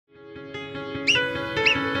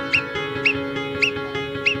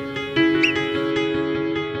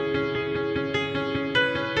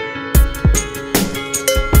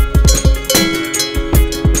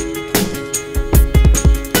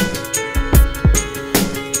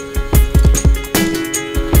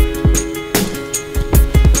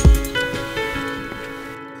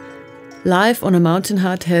Life on a mountain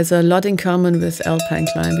hut has a lot in common with alpine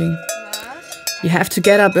climbing. You have to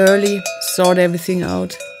get up early, sort everything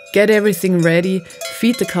out, get everything ready,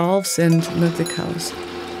 feed the calves and milk the cows.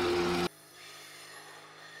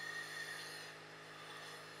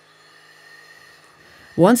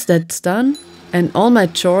 Once that's done and all my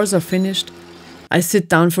chores are finished, I sit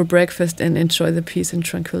down for breakfast and enjoy the peace and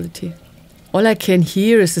tranquility. All I can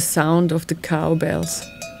hear is the sound of the cow bells.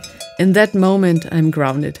 In that moment, I'm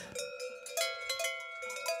grounded.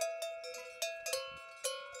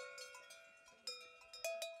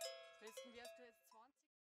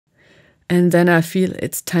 And then I feel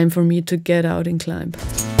it's time for me to get out and climb.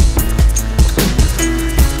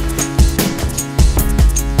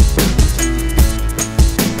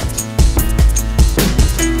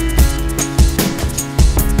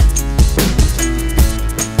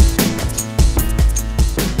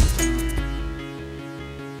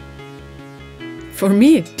 For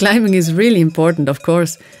me, climbing is really important, of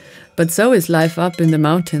course, but so is life up in the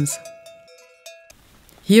mountains.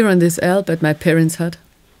 Here on this Alp at my parents' hut,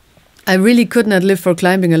 I really could not live for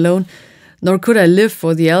climbing alone, nor could I live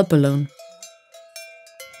for the Alp alone.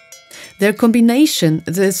 Their combination,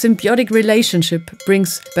 the symbiotic relationship,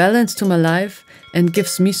 brings balance to my life and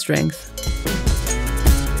gives me strength.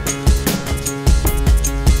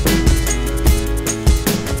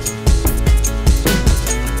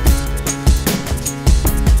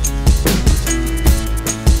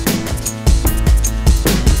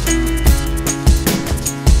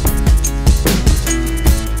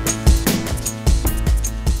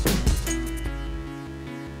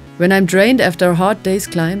 When I'm drained after a hard day's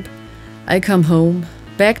climb, I come home,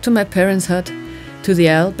 back to my parents' hut, to the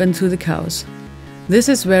Alp and to the cows. This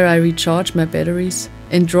is where I recharge my batteries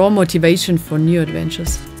and draw motivation for new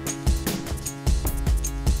adventures.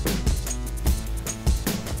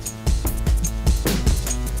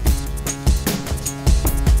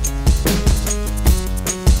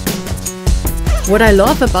 What I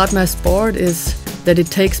love about my sport is that it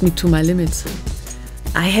takes me to my limits.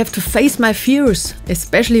 I have to face my fears,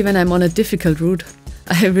 especially when I'm on a difficult route.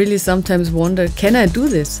 I really sometimes wonder, can I do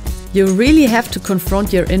this? You really have to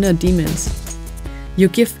confront your inner demons. You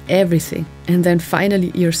give everything, and then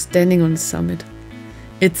finally you're standing on the summit.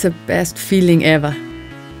 It's the best feeling ever.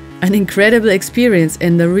 An incredible experience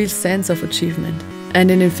and a real sense of achievement.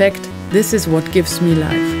 And in fact, this is what gives me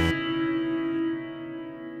life.